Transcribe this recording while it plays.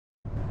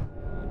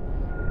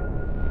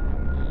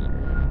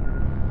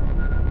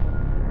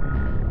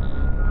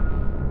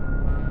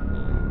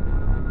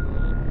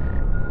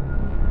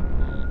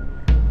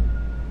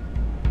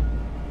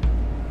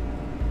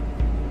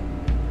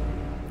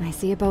I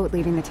see a boat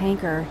leaving the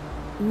tanker.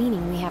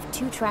 Meaning we have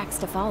 2 tracks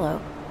to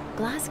follow.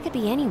 Glas could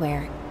be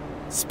anywhere.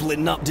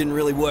 Splitting up didn't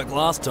really work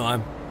last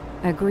time.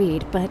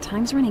 Agreed, but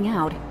time's running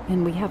out,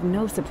 and we have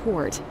no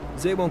support.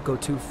 They won't go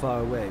too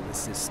far away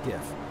with this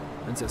skiff,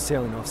 and they're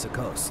sailing off the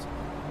coast.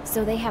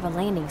 So they have a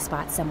landing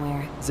spot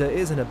somewhere. There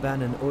is an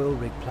abandoned oil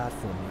rig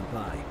platform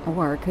nearby.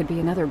 Or it could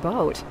be another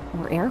boat,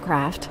 or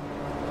aircraft.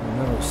 Who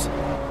knows?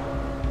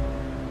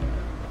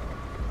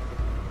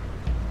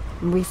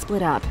 We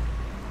split up.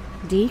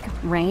 Deke,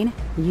 Rain,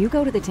 you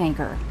go to the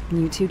tanker.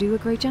 You two do a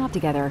great job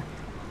together.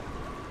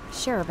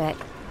 Sure, but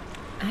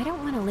I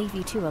don't want to leave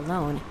you two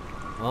alone.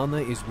 Hana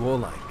is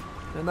warlike,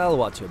 and I'll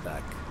watch your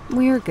back.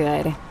 We're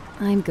good.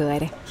 I'm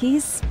good.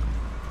 He's...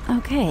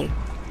 okay.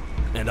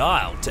 And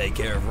I'll take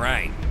care of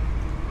Rain.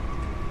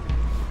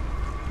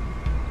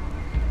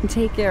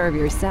 Take care of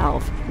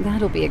yourself.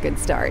 That'll be a good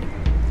start.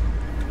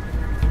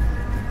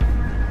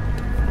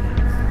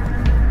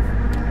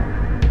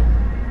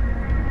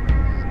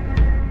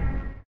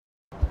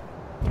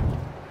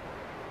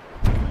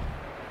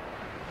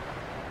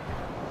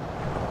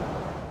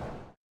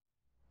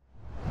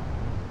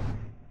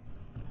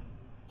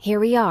 Here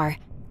we are,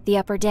 the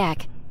upper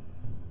deck.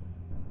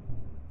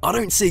 I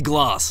don't see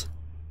Glas.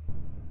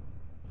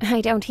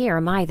 I don't hear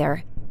him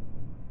either.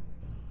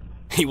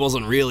 He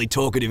wasn't really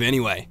talkative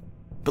anyway.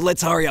 But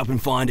let's hurry up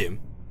and find him.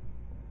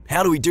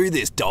 How do we do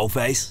this,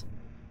 dollface?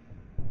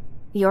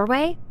 Your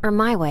way or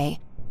my way?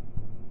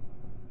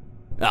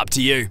 Up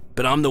to you,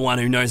 but I'm the one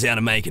who knows how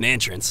to make an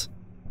entrance.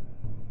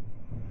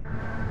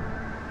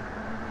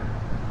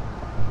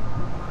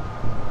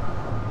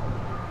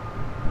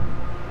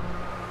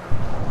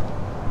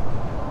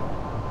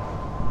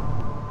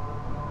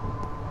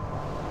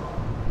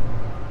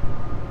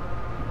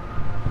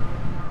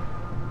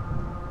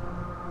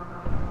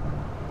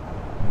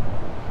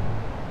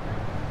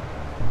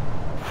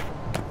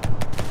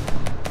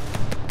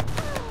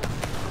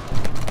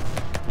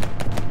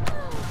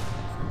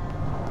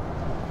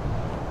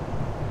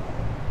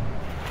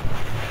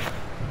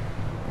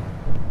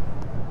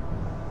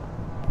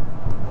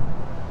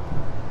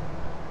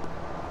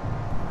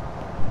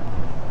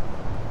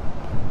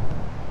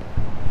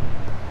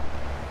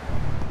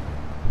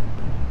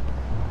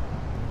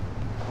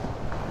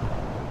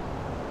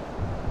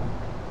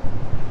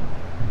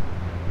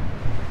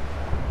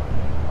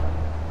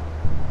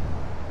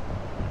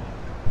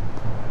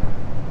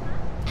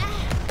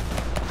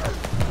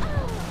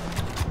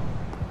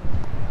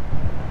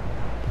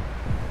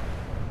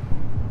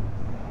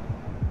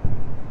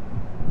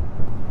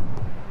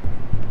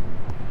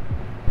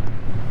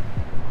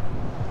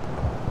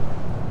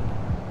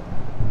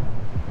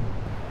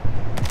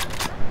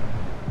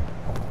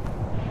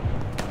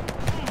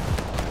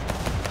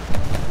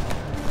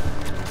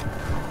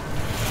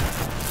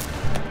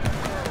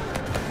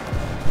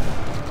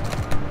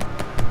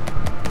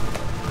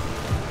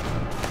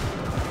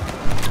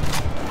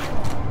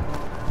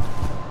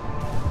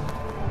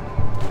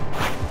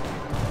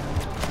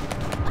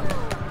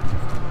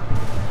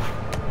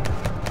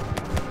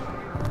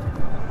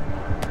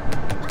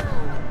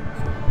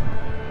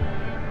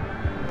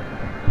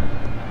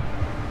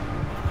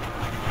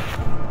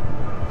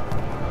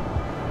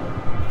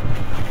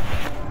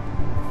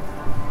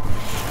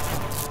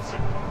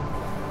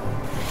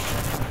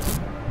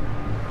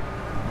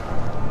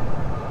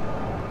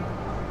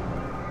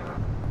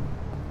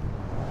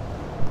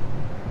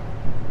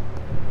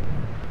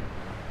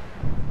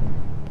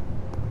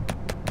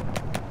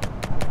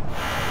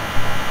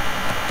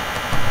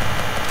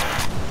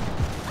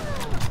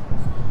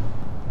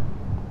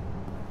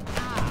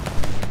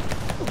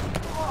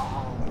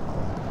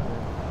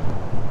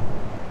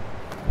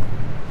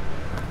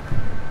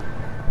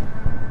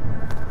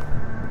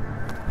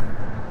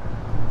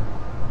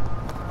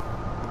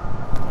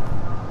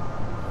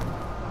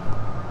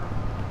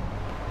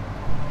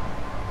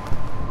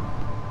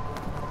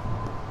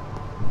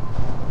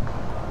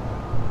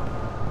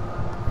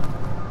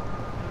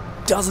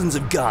 Dozens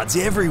of guards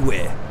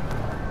everywhere.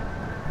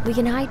 We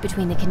can hide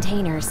between the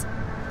containers.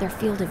 Their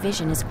field of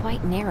vision is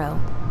quite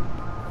narrow.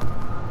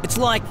 It's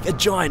like a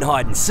giant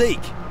hide and seek.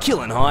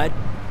 Kill and hide,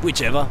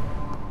 whichever.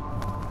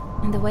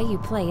 And the way you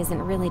play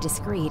isn't really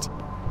discreet.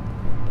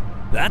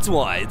 That's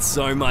why it's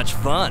so much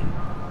fun.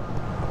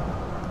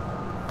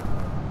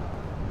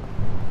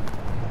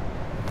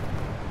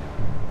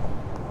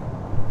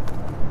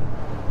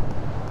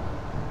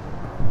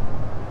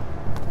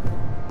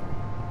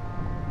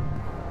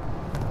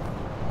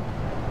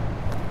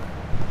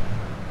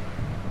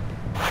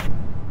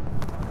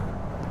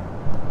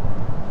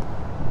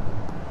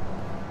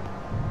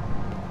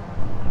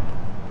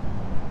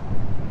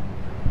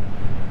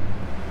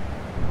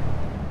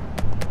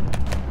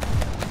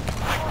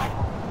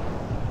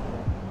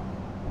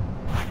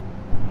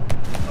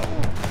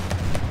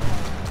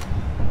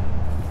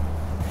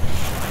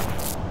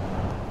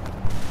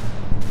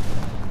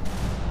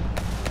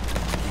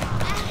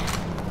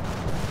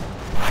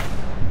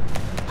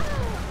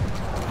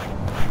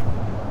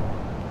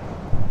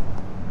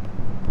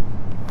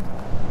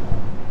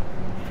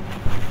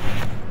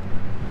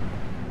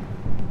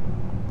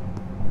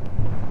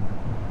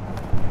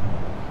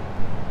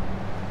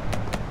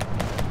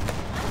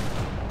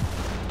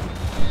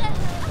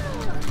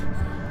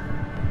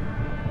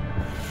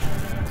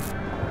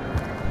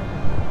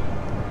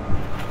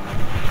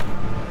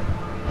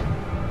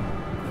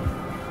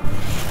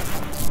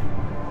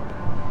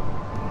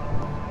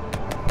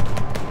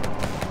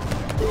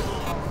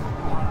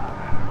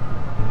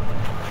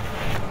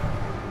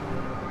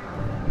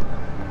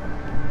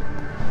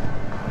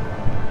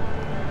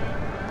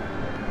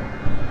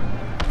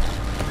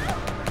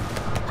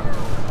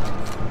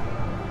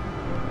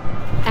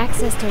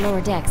 access to lower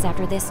decks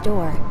after this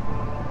door.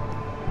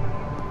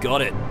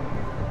 Got it.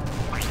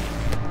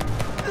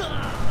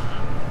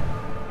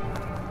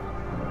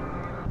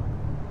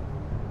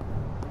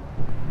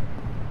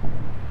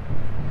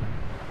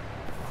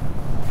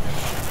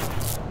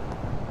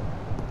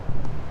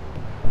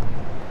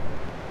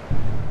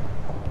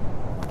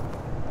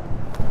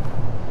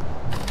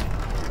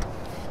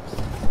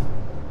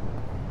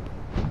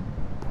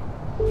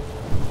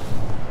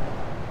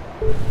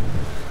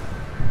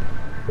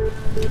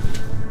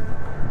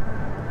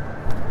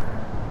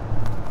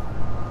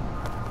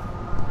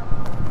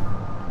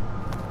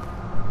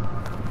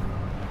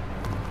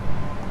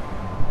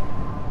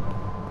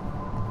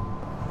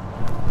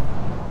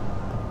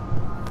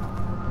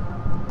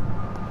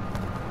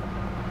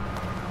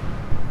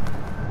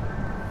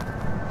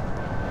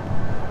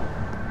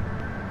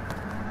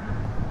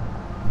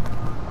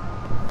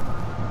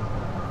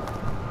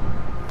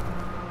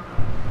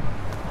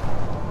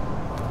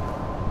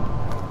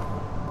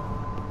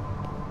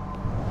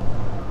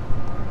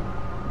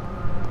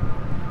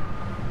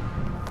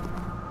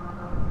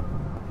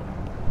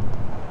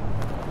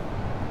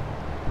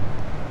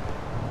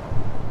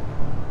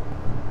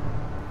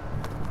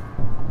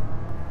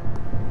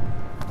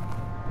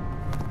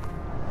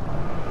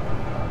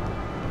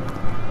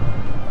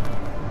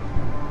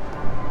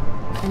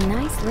 A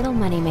nice little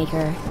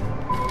moneymaker.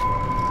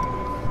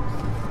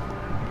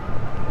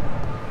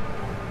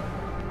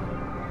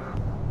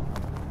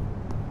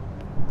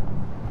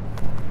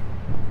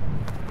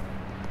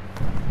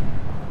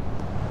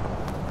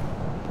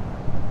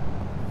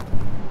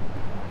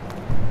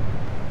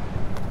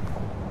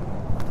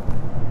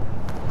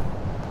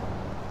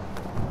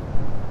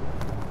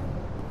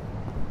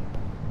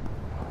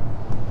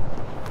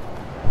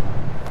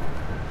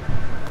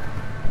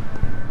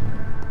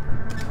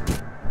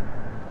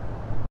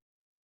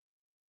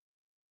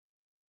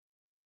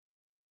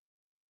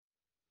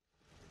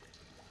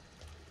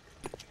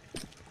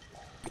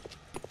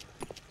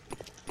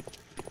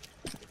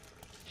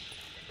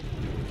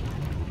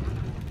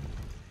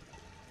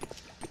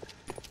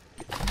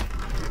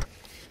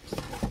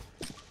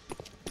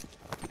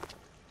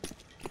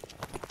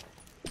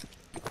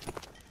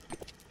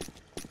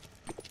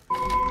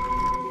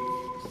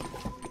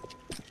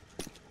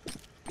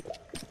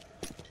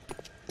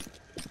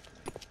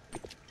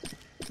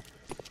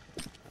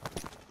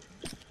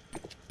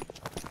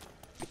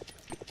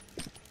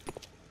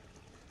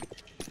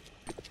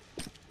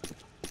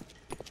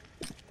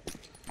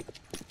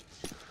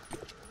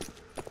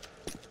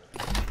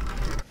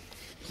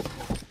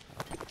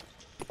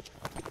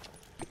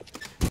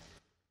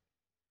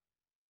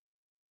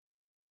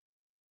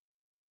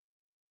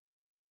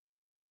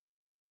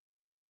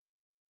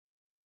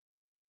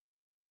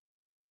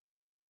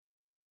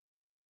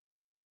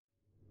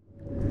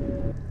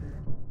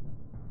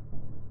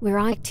 We're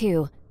on deck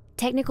 2.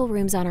 Technical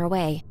room's on our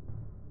way.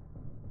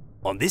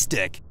 On this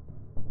deck?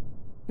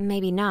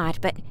 Maybe not,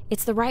 but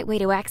it's the right way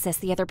to access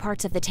the other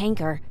parts of the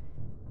tanker.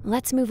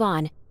 Let's move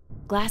on.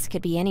 Glas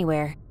could be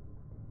anywhere.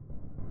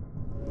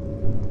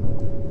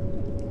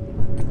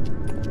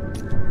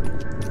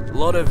 A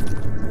lot of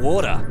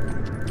water.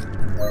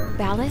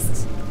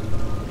 Ballasts?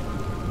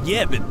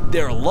 Yeah, but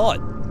they're a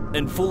lot.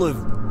 And full of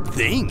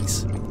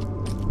things.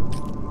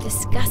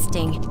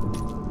 Disgusting.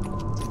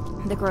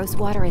 The gross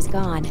water is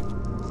gone.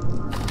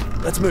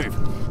 Let's move.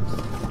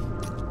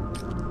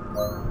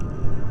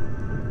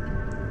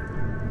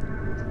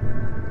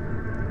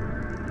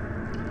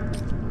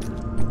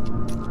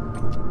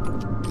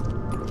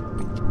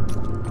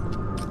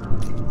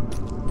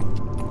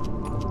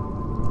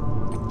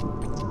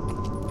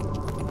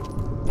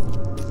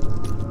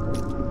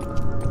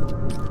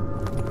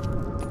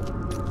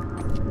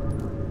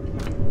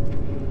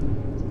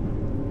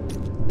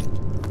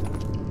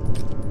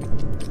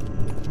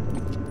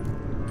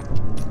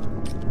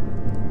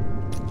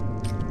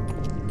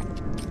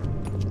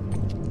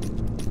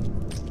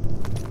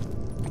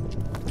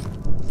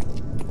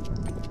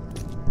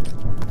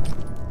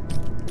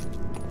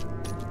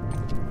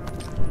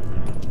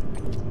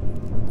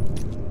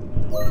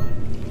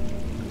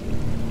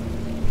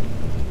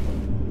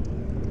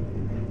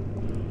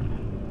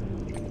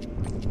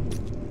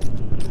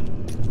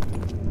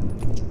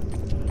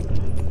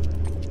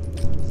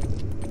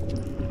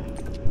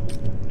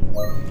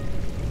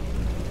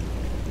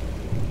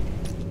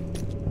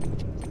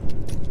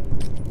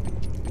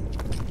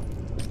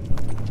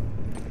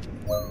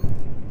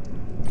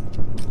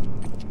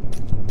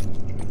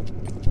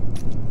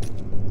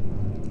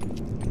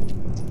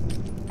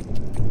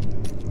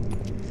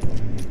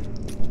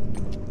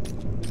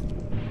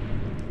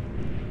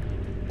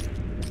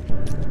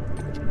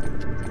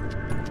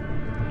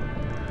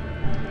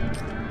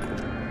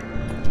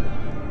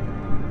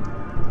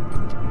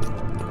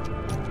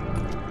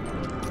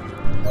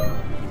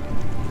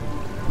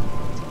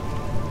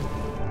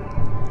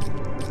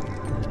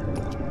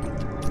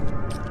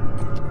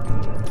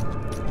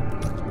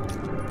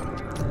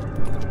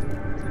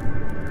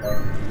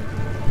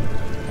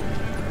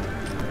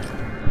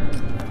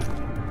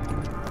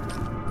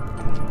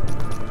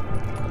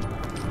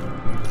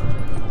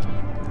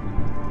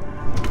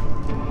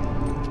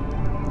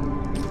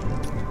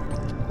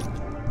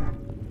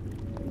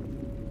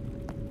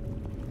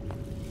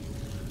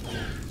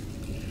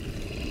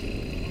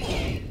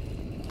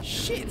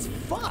 shit's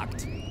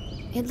fucked.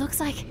 It looks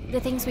like the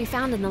things we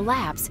found in the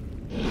labs.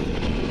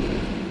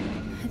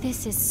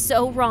 This is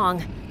so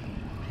wrong.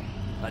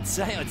 I'd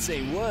say I'd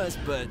seen worse,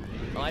 but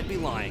I'd be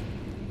lying.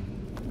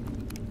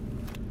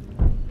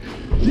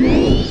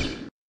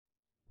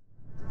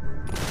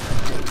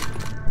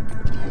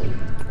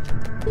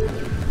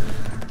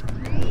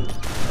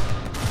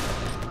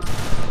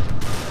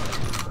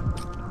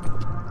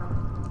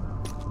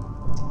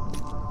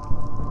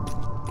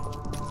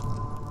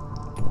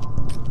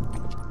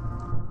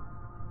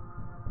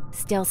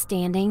 Still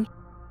standing?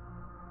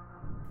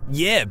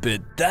 Yeah,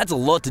 but that's a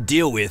lot to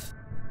deal with.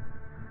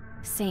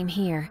 Same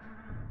here.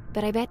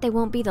 But I bet they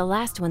won't be the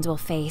last ones we'll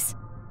face.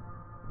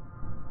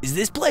 Is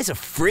this place a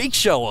freak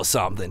show or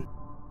something?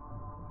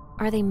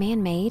 Are they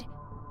man-made?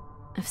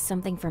 Of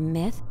something from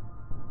myth?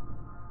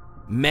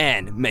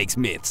 Man makes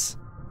myths.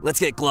 Let's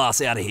get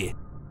Glas out of here.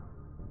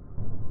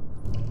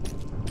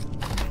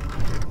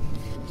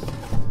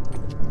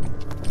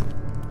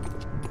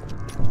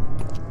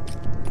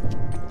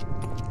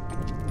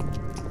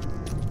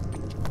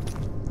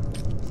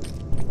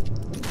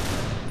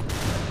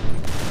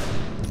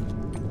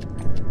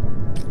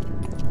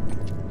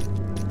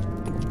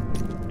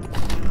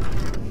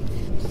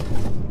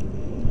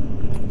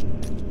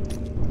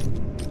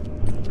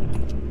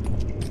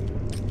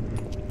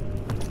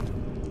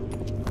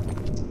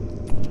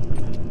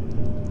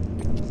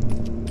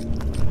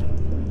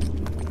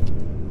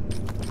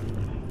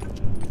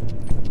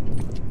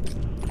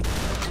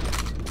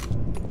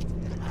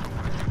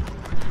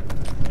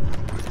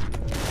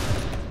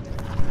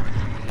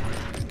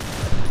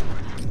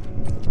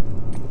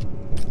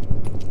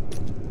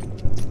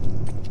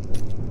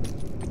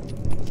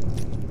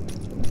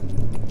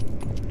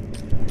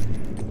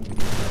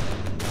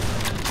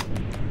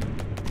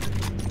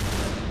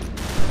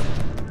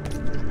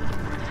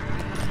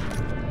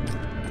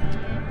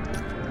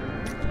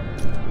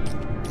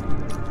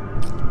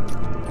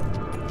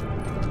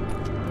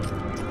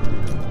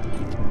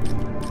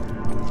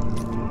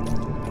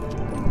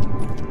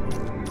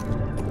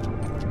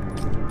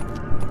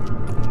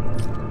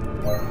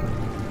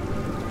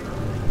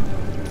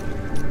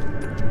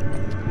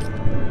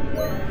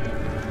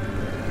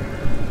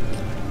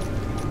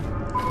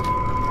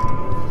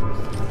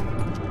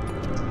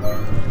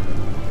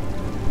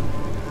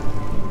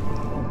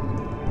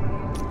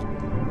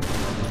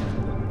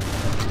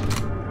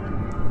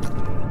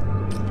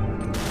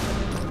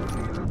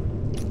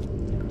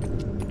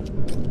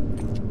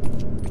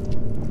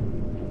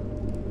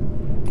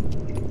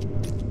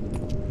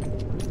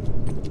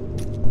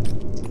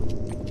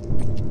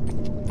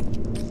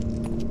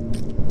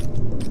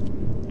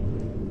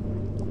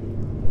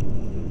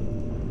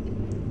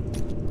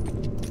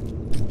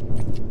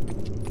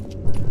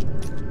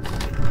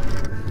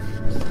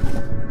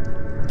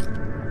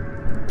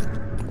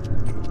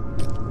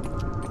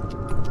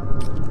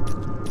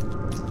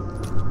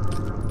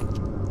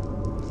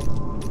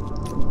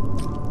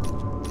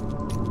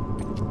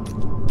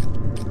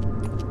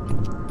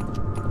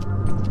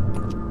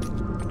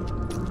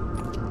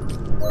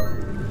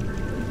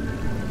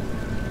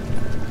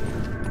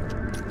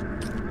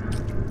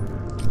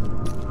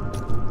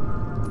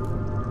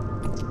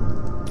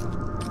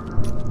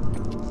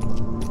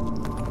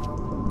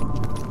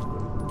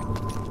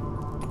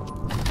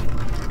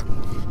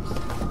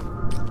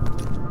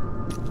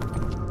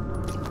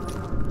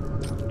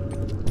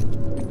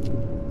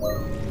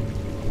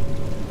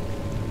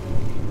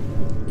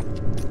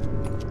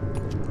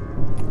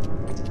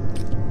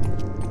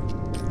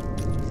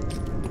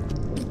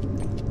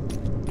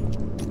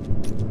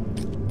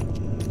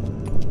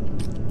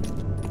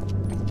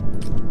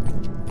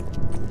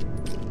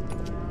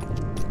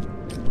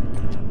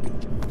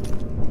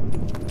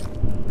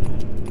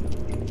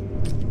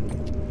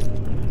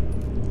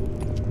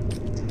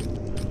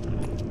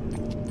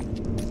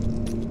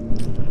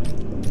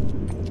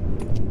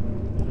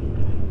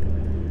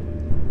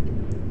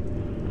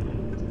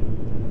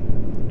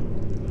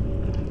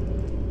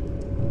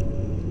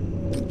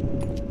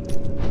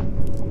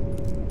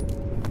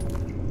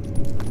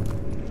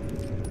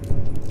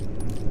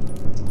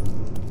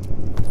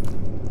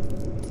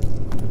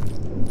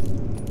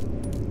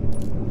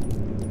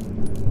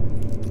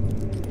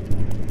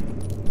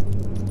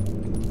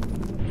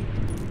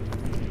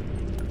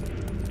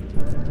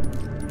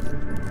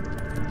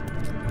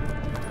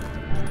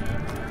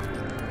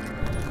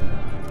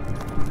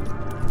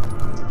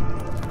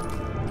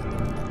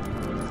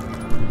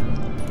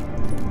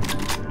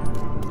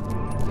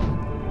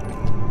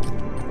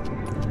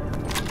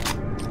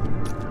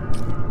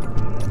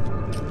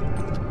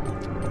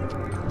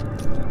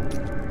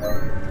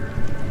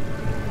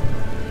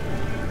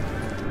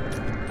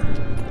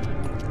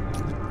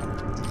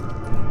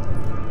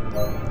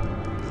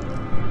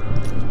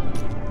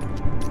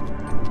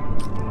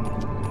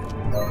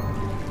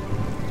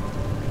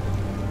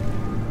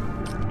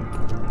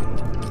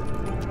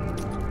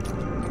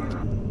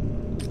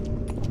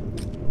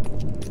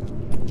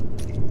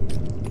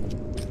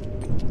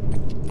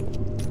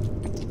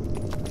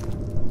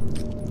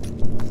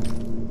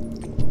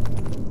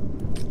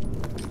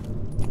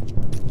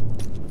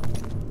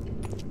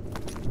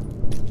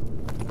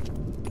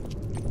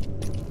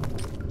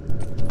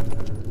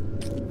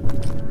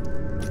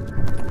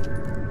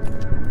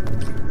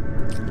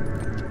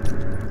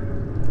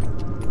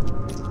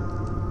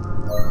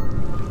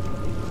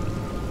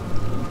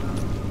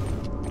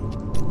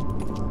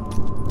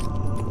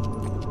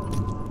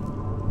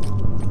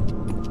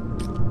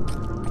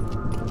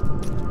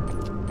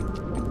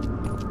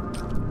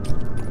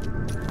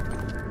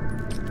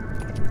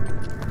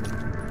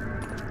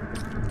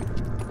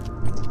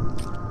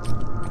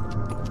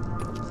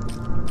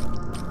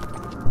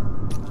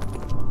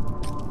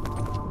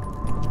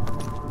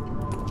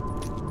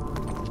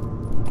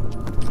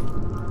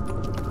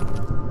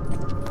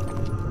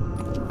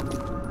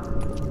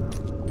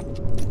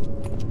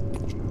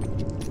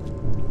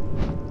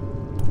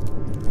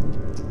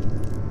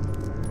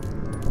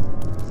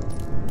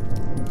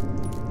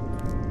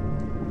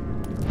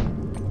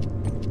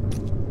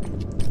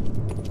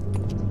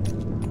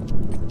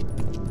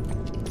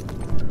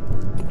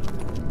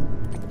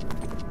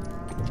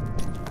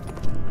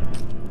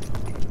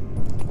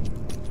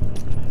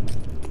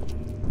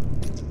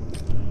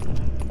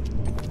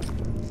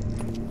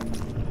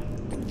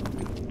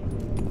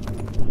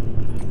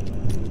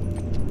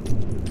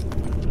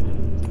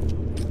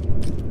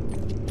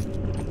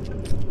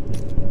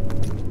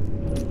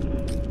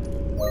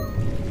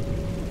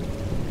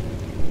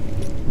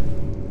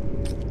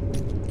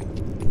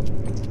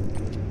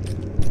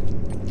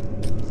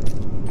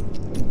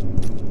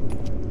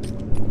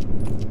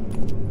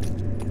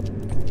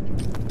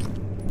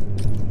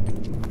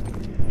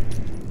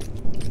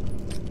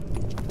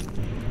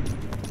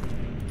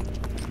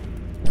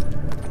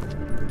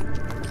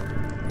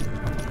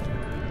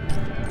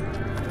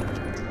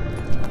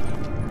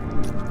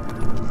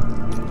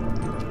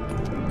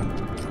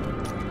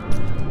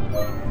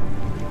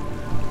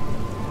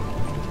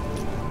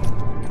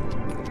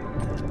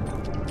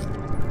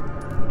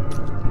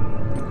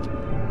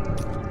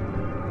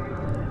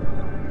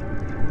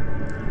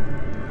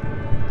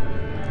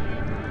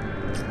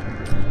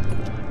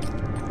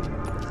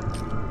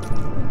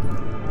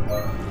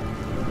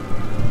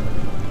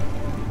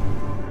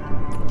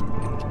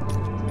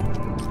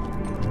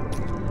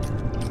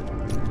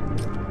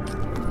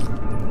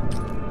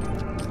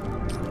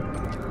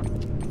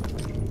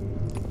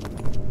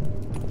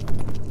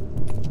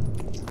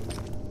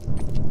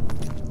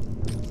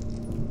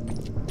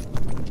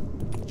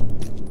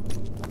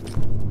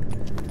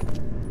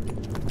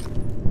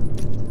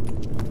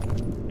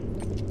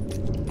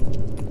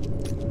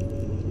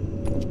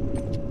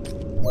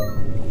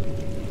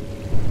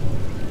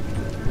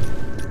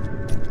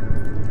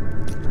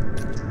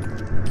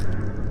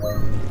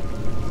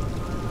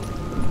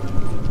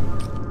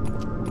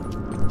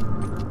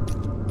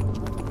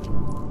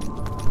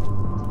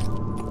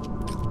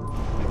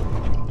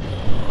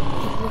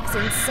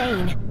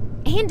 insane.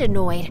 And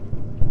annoyed.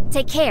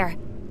 Take care.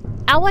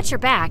 I'll watch your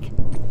back.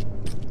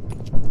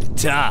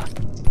 Ta!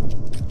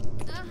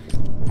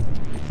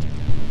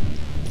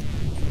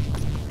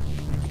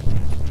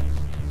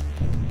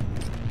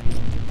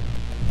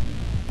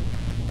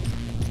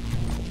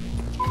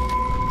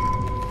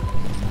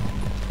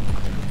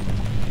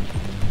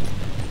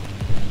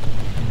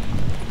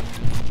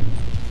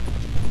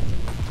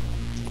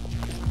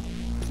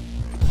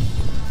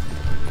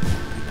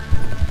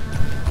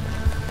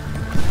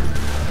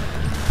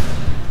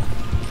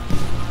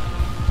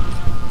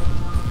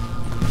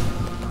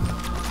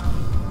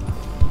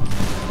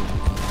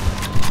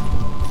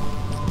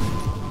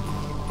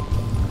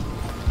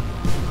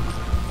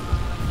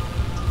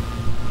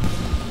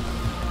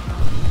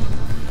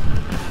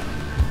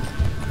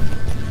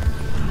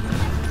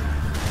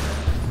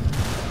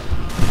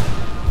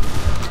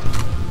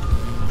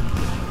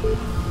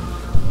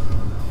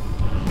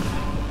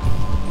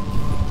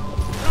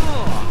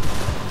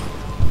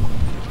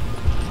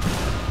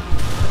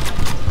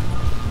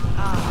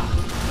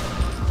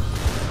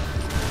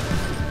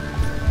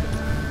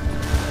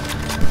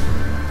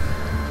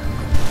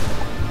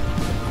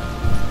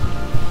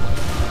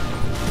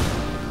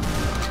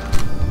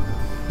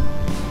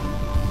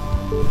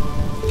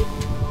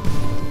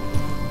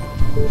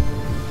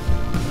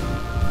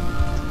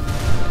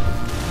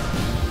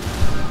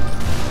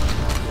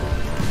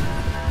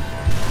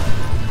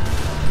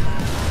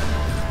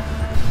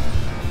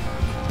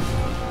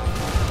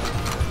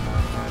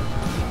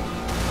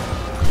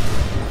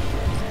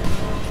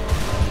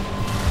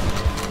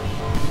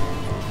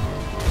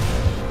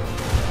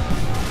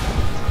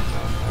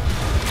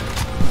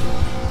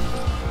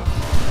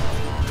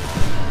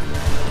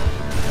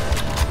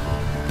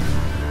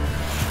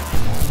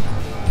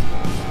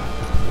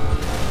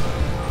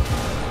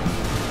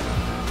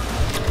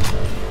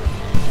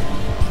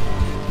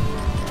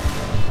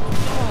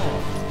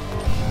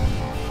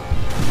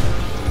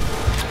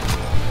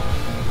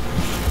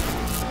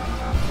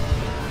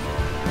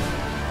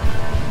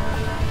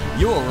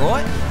 You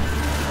alright?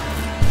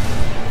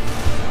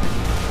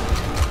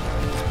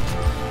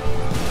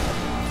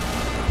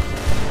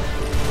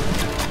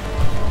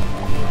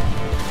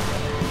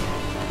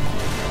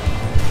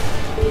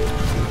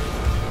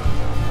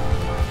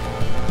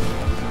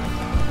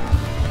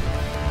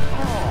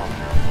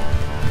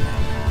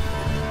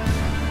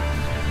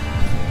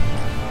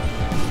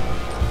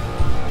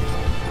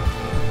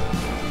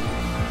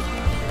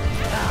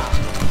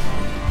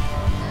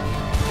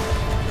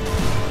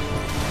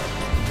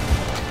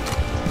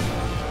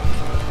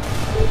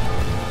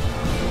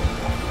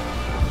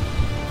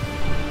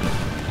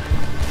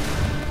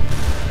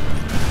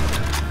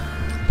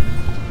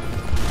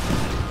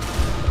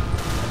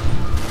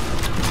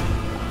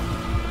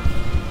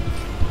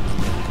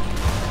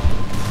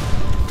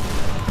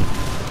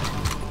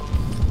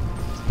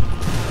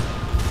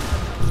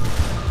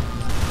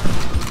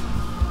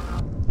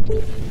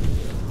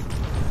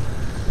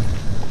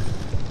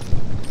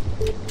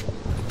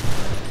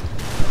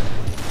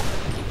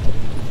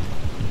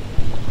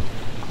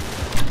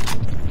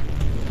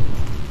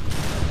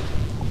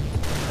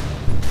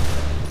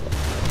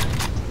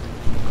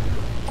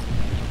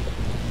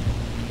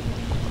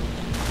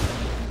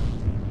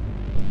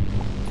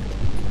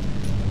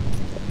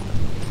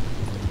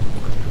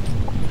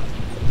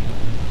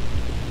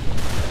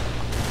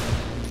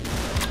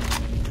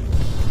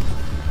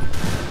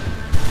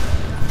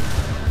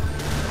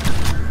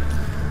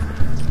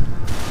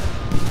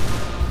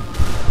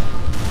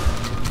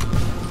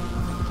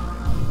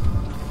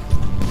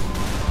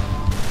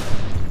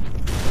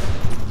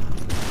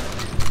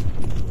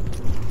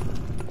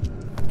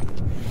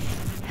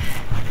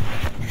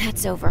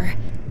 It's over.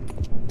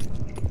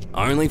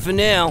 Only for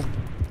now.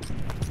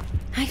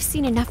 I've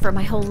seen enough for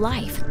my whole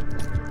life.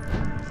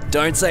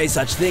 Don't say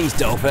such things,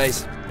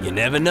 Dollface. You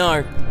never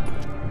know.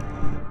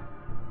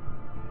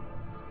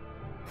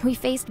 We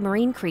faced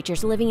marine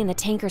creatures living in the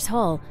tanker's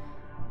hull.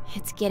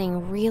 It's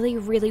getting really,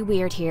 really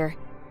weird here.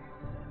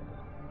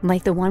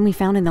 Like the one we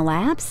found in the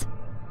labs?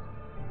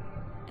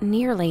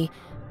 Nearly.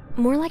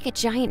 More like a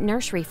giant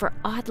nursery for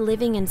odd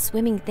living and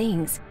swimming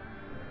things.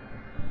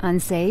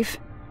 Unsafe?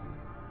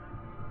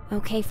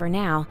 Okay for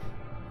now,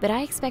 but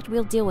I expect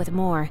we'll deal with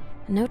more.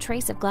 No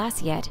trace of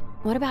Glas yet.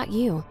 What about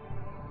you?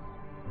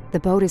 The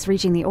boat is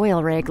reaching the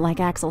oil rig, like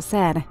Axel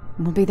said.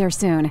 We'll be there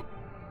soon.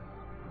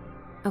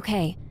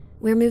 Okay,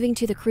 we're moving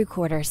to the crew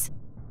quarters.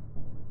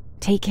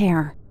 Take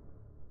care.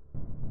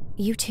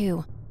 You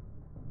too.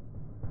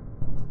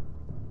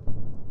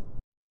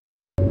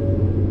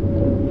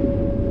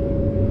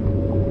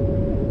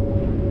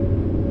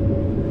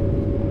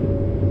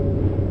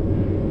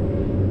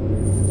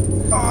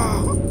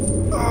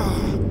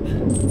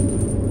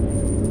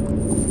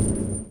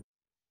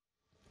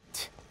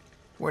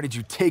 Where did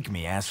you take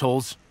me,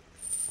 assholes?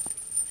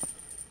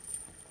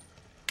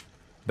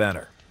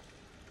 Banner.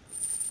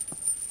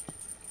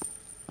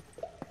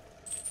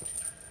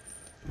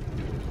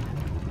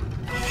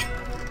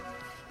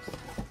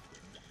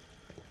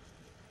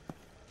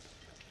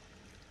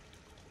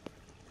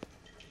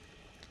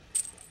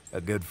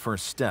 A good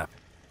first step.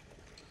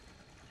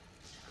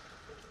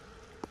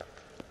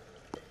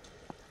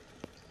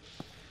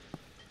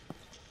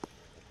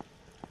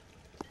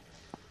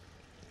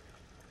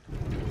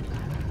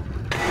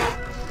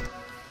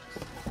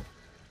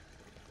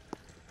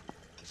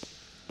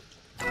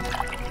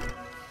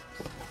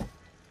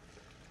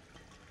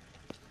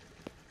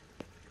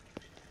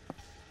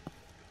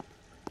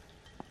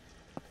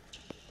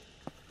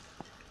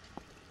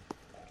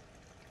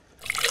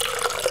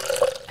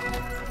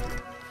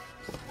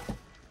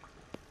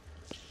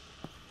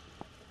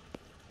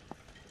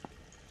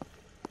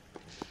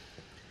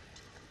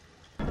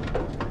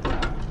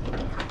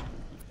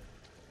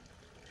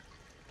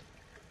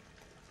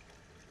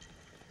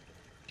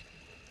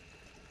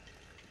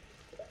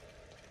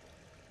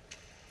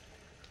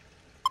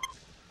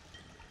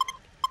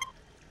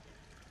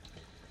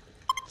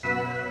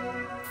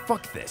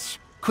 Fuck this.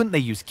 Couldn't they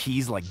use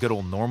keys like good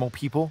old normal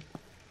people?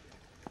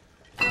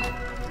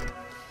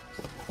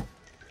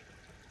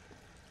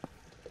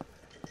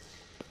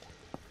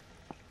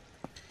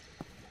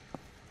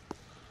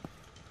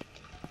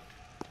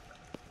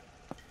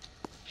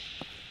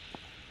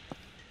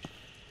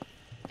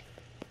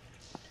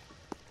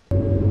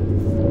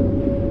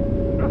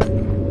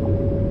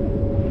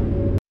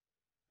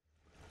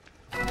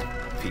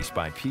 Piece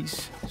by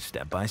piece,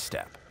 step by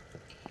step.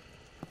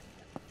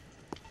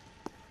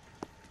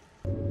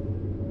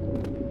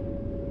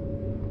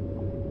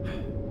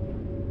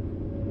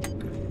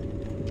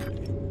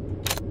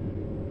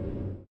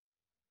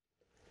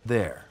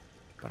 There,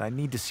 but I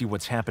need to see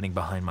what's happening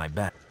behind my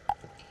back.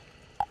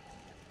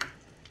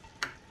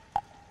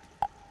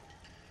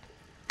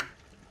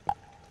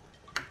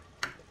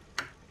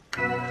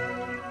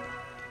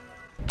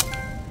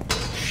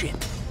 Shit.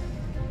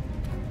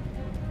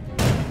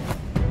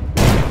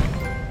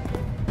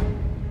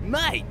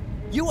 Mate,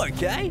 you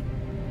okay?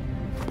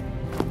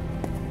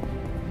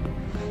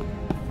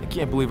 I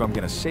can't believe I'm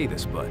gonna say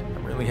this, but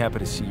I'm really happy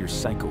to see your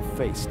psycho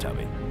face,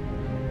 Tubby.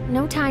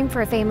 No time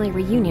for a family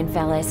reunion,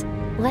 fellas.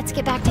 Let's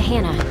get back to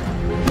Hana.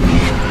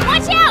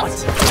 Watch out!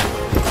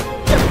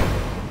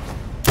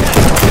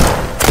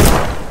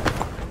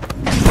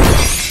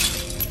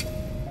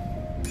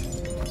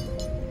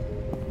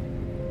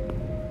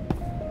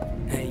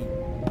 Hey,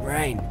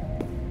 Rain.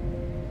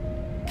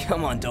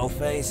 Come on,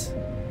 Dollface.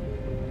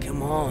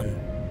 Come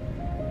on.